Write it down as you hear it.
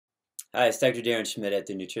Hi, it's Dr. Darren Schmidt at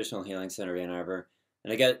the Nutritional Healing Center of Ann Arbor,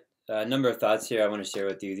 and I got a number of thoughts here I want to share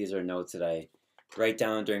with you. These are notes that I write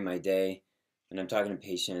down during my day when I'm talking to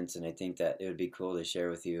patients, and I think that it would be cool to share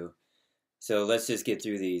with you. So let's just get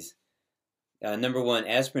through these. Number one,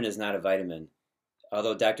 aspirin is not a vitamin,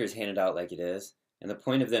 although doctors hand it out like it is, and the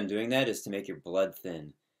point of them doing that is to make your blood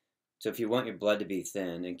thin. So if you want your blood to be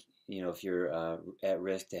thin, and if you're at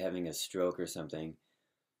risk to having a stroke or something,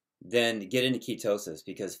 then get into ketosis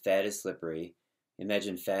because fat is slippery.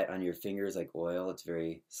 Imagine fat on your fingers like oil, it's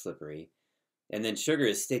very slippery. And then sugar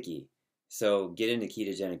is sticky. So get into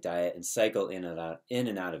ketogenic diet and cycle in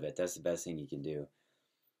and out of it. That's the best thing you can do.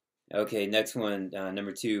 Okay, next one,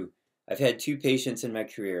 number two. I've had two patients in my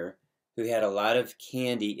career who had a lot of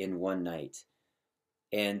candy in one night.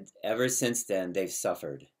 And ever since then, they've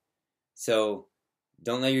suffered. So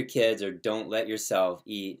don't let your kids or don't let yourself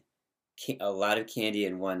eat a lot of candy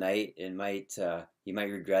in one night. You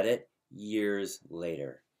might regret it years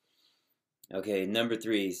later. Okay, number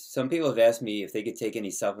three. Some people have asked me if they could take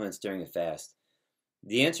any supplements during a fast.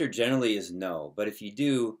 The answer generally is no, but if you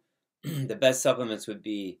do, the best supplements would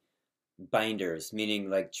be binders,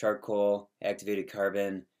 meaning like charcoal, activated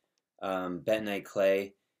carbon, bentonite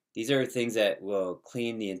clay. These are things that will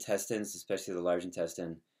clean the intestines, especially the large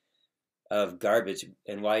intestine, of garbage.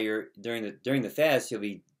 And while you're during the fast, you'll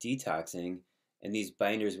be detoxing, and these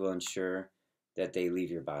binders will ensure that they leave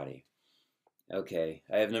your body. Okay,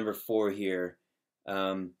 I have number four here.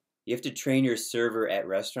 You have to train your server at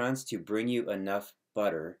restaurants to bring you enough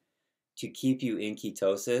butter to keep you in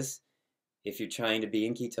ketosis if you're trying to be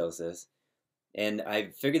in ketosis. And I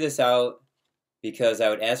figured this out because I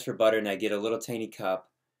would ask for butter and I get a little tiny cup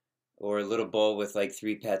or a little bowl with like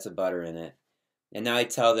 3 pats of butter in it. And now I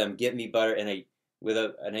tell them, get me butter, and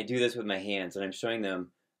I do this with my hands, and I'm showing them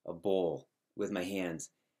a bowl with my hands,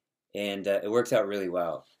 and it works out really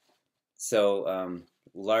well. So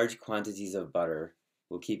large quantities of butter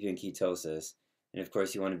will keep you in ketosis, and of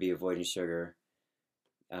course you want to be avoiding sugar,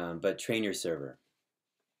 but train your server.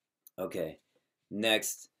 Okay,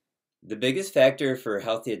 next, the biggest factor for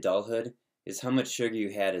healthy adulthood is how much sugar you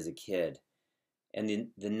had as a kid, and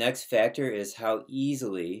the next factor is how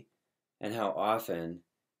easily and how often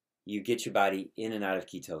you get your body in and out of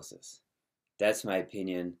ketosis. That's my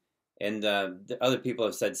opinion. And the other people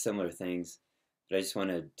have said similar things, but I just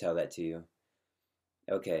want to tell that to you.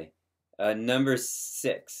 Okay. Number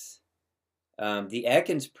six. The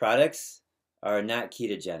Atkins products are not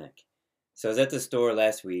ketogenic. So I was at the store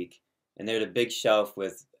last week, and they had a big shelf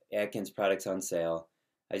with Atkins products on sale.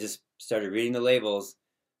 I just started reading the labels,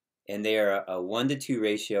 and they are a 1-to-2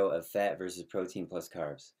 ratio of fat versus protein plus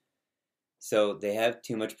carbs. So they have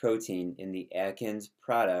too much protein in the Atkins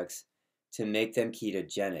products to make them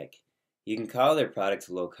ketogenic. You can call their products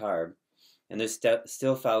low carb, and they're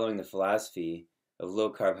still following the philosophy of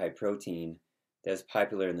low carb, high protein that was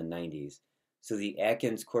popular in the 90s. So the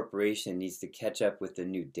Atkins Corporation needs to catch up with the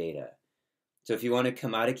new data. So if you want to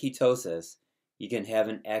come out of ketosis, you can have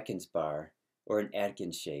an Atkins bar or an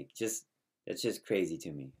Atkins shake. That's just crazy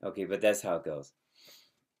to me. Okay, but that's how it goes.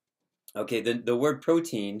 Okay, the word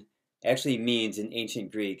protein actually means in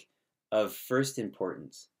ancient Greek of first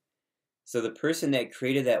importance. So the person that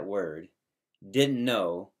created that word didn't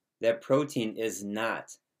know that protein is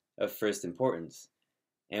not of first importance.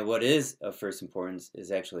 And what is of first importance is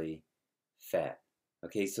actually fat.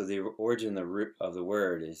 Okay, so the origin of the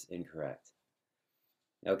word is incorrect.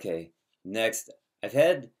 Okay, next, I've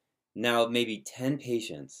had now maybe 10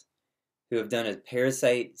 patients who have done a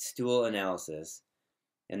parasite stool analysis,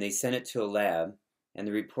 and they sent it to a lab, and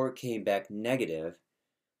the report came back negative,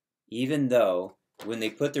 even though when they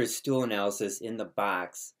put their stool analysis in the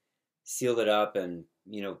box, sealed it up, and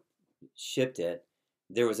shipped it,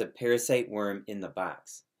 there was a parasite worm in the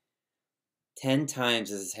box. 10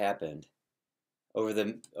 times this has happened over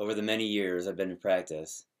the many years I've been in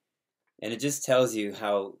practice, and it just tells you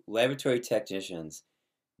how laboratory technicians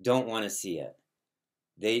don't want to see it.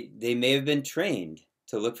 They may have been trained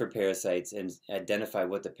to look for parasites and identify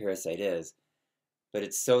what the parasite is, but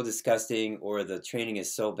it's so disgusting, or the training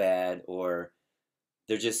is so bad, or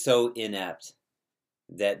they're just so inept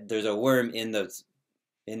that there's a worm in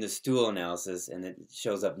the stool analysis and it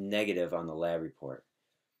shows up negative on the lab report.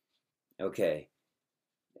 Okay.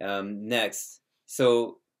 Next.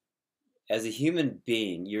 So as a human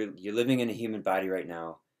being, you're living in a human body right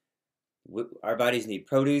now. Our bodies need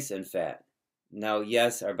produce and fat. Now,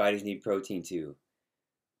 yes, our bodies need protein too.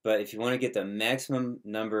 But if you want to get the maximum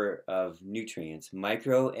number of nutrients,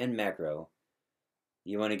 micro and macro,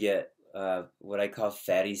 you want to get what I call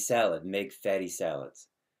fatty salad. Make fatty salads.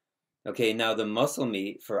 Okay, now the muscle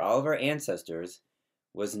meat for all of our ancestors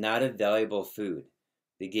was not a valuable food.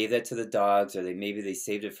 They gave that to the dogs, or maybe they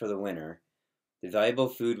saved it for the winter. The valuable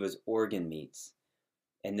food was organ meats,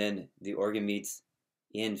 and then the organ meats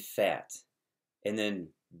in fat, and then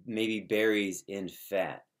maybe berries in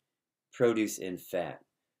fat, produce in fat.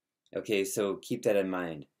 Okay, so keep that in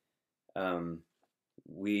mind.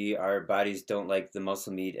 Our bodies don't like the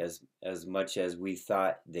muscle meat as much as we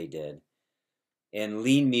thought they did. And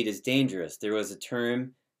lean meat is dangerous. There was a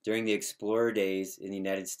term during the explorer days in the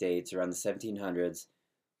United States around the 1700s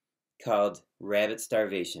called rabbit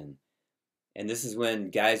starvation. And this is when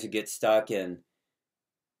guys would get stuck in,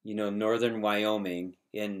 northern Wyoming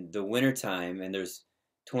in the wintertime, and there's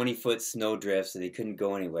 20-foot snow drifts and they couldn't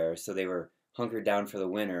go anywhere, so they were hunkered down for the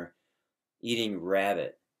winter eating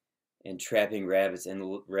rabbit and trapping rabbits,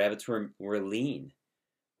 and rabbits were lean.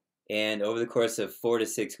 And over the course of 4 to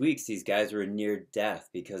 6 weeks, these guys were near death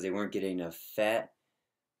because they weren't getting enough fat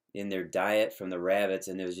in their diet from the rabbits,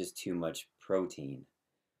 and there was just too much protein.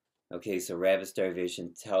 Okay, so rabbit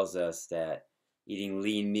starvation tells us that eating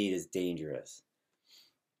lean meat is dangerous.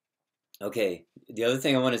 Okay, the other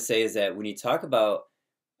thing I want to say is that when you talk about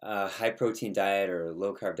a high protein diet or a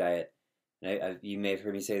low carb diet, and you may have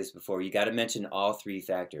heard me say this before, you got to mention all three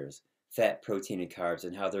factors: fat, protein, and carbs,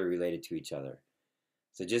 and how they're related to each other.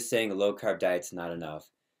 So just saying a low carb diet's not enough.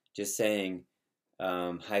 Just saying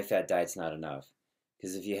high fat diet's not enough.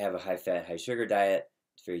 Because if you have a high fat, high sugar diet,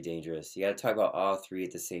 it's very dangerous. You got to talk about all three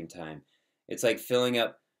at the same time. It's like filling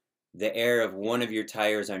up the air of one of your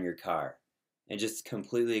tires on your car and just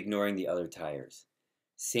completely ignoring the other tires.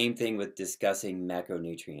 Same thing with discussing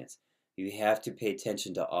macronutrients. You have to pay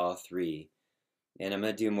attention to all three. And I'm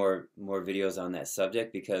going to do more videos on that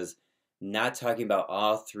subject, because not talking about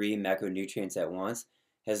all three macronutrients at once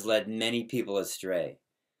has led many people astray.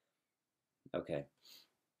 Okay.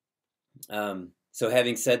 So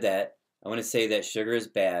having said that, I want to say that sugar is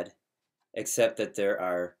bad, except that there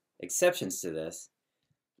are exceptions to this.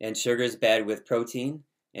 And sugar is bad with protein,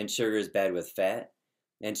 and sugar is bad with fat,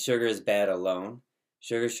 and sugar is bad alone.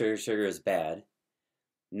 Sugar is bad.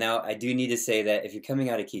 Now, I do need to say that if you're coming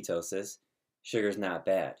out of ketosis, sugar is not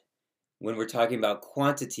bad. When we're talking about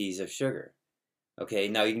quantities of sugar, okay,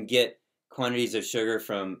 now you can get quantities of sugar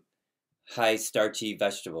from high starchy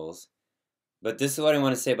vegetables, but this is what I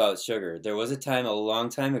want to say about sugar. There was a time a long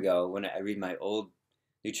time ago when I read my old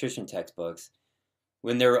nutrition textbooks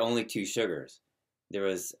when there were only two sugars. There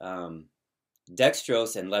was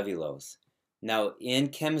dextrose and levulose. Now, in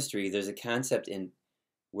chemistry, there's a concept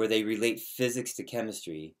where they relate physics to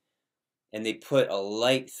chemistry, and they put a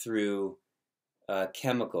light through a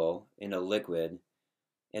chemical in a liquid,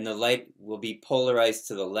 and the light will be polarized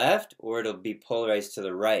to the left or it'll be polarized to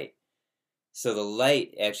the right. So the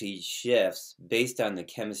light actually shifts based on the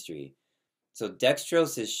chemistry. So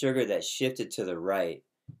dextrose is sugar that shifted to the right,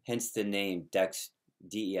 hence the name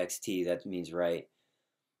D-E-X-T, that means right.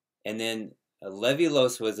 And then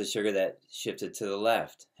levulose was the sugar that shifted to the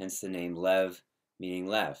left, hence the name lev, meaning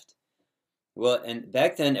left. Well, and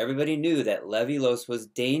back then everybody knew that levulose was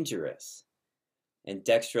dangerous and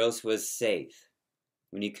dextrose was safe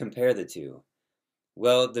when you compare the two.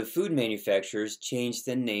 Well, the food manufacturers changed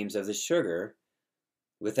the names of the sugar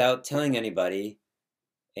without telling anybody,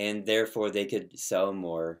 and therefore they could sell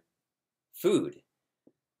more food.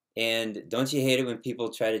 And don't you hate it when people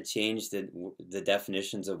try to change the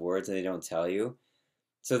definitions of words and they don't tell you?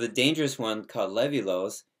 So the dangerous one, called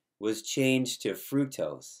levulose, was changed to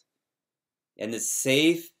fructose. And the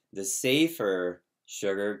safer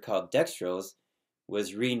sugar, called dextrose,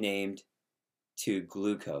 was renamed to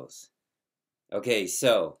glucose. Okay,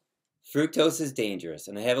 so fructose is dangerous,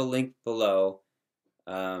 and I have a link below.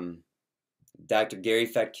 Dr. Gary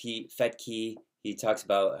Fettke, he talks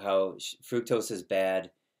about how fructose is bad,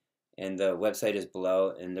 and the website is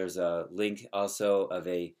below, and there's a link also of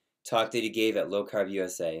a talk that he gave at Low Carb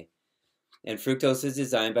USA. And fructose is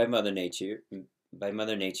designed by Mother Nature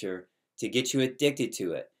to get you addicted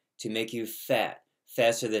to it, to make you fat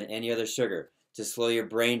faster than any other sugar, to slow your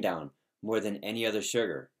brain down more than any other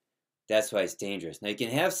sugar. That's why it's dangerous. Now you can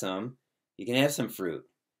have some fruit,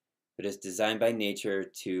 but it's designed by nature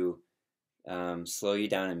to slow you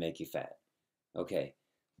down and make you fat. Okay,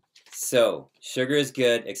 so sugar is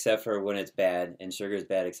good except for when it's bad, and sugar is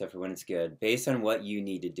bad except for when it's good, based on what you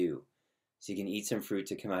need to do. So you can eat some fruit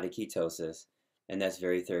to come out of ketosis, and that's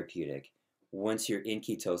very therapeutic once you're in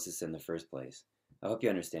ketosis in the first place. I hope you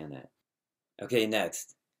understand that. Okay,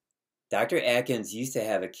 next. Dr. Atkins used to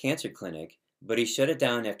have a cancer clinic, but he shut it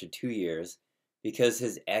down after 2 years because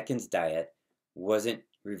his Atkins diet wasn't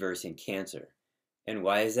reversing cancer. And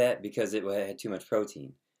why is that? Because it had too much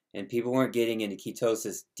protein. And people weren't getting into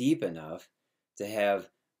ketosis deep enough to have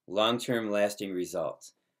long-term lasting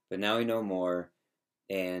results. But now we know more,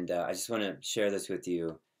 and I just want to share this with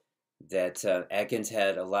you that Atkins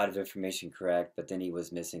had a lot of information correct, but then he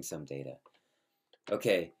was missing some data.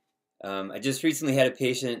 Okay, I just recently had a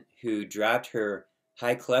patient who dropped her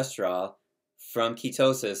high cholesterol from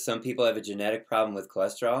ketosis. Some people have a genetic problem with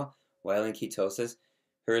cholesterol while in ketosis.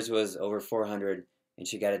 Hers was over 400, and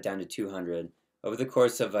she got it down to 200 over the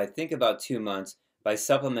course of, I think, about 2 months by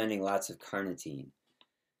supplementing lots of carnitine,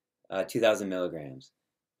 2,000 milligrams.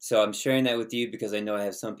 So I'm sharing that with you because I know I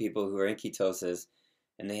have some people who are in ketosis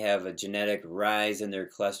and they have a genetic rise in their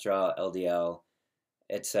cholesterol, LDL,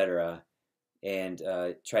 etc., and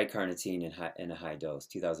tried carnitine in a high dose,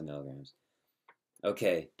 2,000 milligrams.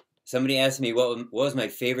 Okay, somebody asked me what was my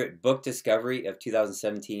favorite book discovery of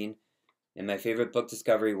 2017, and my favorite book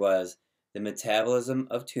discovery was The Metabolism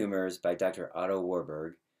of Tumors by Dr. Otto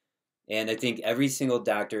Warburg. And I think every single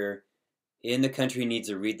doctor in the country needs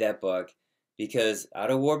to read that book because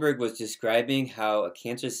Otto Warburg was describing how a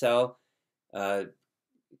cancer cell, how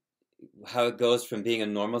it goes from being a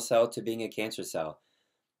normal cell to being a cancer cell.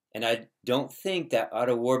 And I don't think that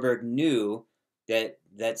Otto Warburg knew that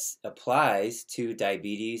that applies to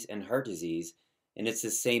diabetes and heart disease, and it's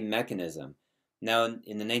the same mechanism. Now,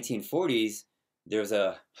 in the 1940s, there was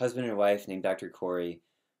a husband and wife named Dr. Corey.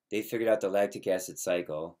 They figured out the lactic acid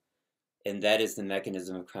cycle, and that is the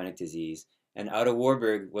mechanism of chronic disease. And Otto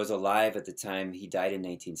Warburg was alive at the time. He died in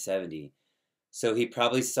 1970. So he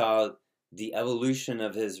probably saw the evolution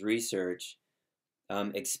of his research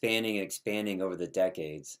expanding and expanding over the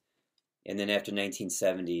decades. And then after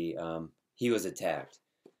 1970, he was attacked.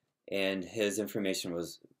 And his information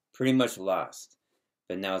was pretty much lost.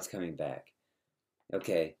 But now it's coming back.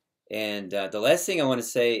 Okay. And the last thing I want to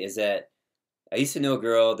say is that I used to know a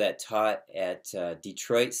girl that taught at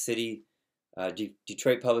Detroit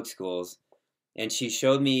Public Schools. And she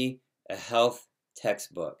showed me a health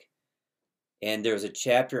textbook. And there was a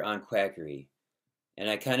chapter on quackery. And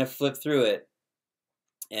I kind of flipped through it.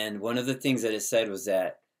 And one of the things that it said was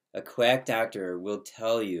that a quack doctor will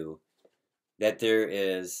tell you that there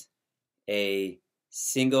is a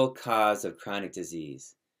single cause of chronic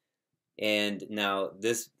disease. And now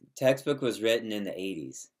this textbook was written in the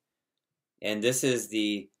 80s. And this is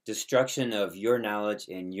the destruction of your knowledge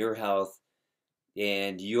and your health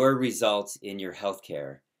and your results in your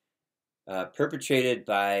healthcare, perpetrated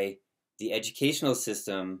by the educational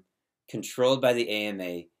system, controlled by the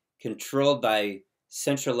AMA, controlled by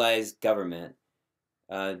centralized government,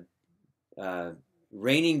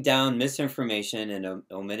 raining down misinformation and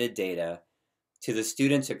omitted data to the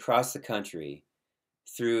students across the country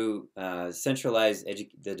through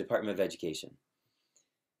the Department of Education.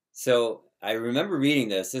 So I remember reading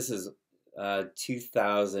this. This is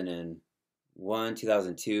 2001,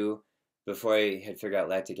 2002, before I had figured out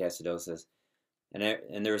lactic acidosis.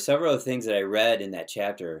 And there were several things that I read in that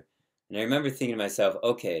chapter. And I remember thinking to myself,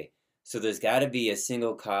 okay, so there's got to be a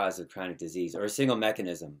single cause of chronic disease or a single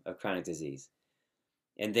mechanism of chronic disease.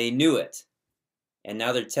 And they knew it. And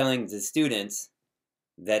now they're telling the students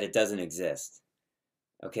that it doesn't exist.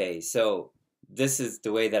 Okay, so this is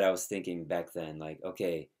the way that I was thinking back then. Like,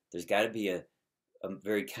 okay, there's got to be a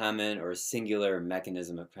very common or singular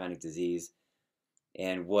mechanism of chronic disease.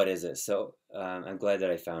 And what is it? So I'm glad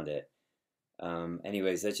that I found it.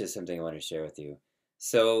 Anyways, that's just something I want to share with you.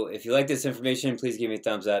 So if you like this information, please give me a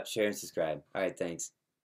thumbs up, share, and subscribe. All right, thanks.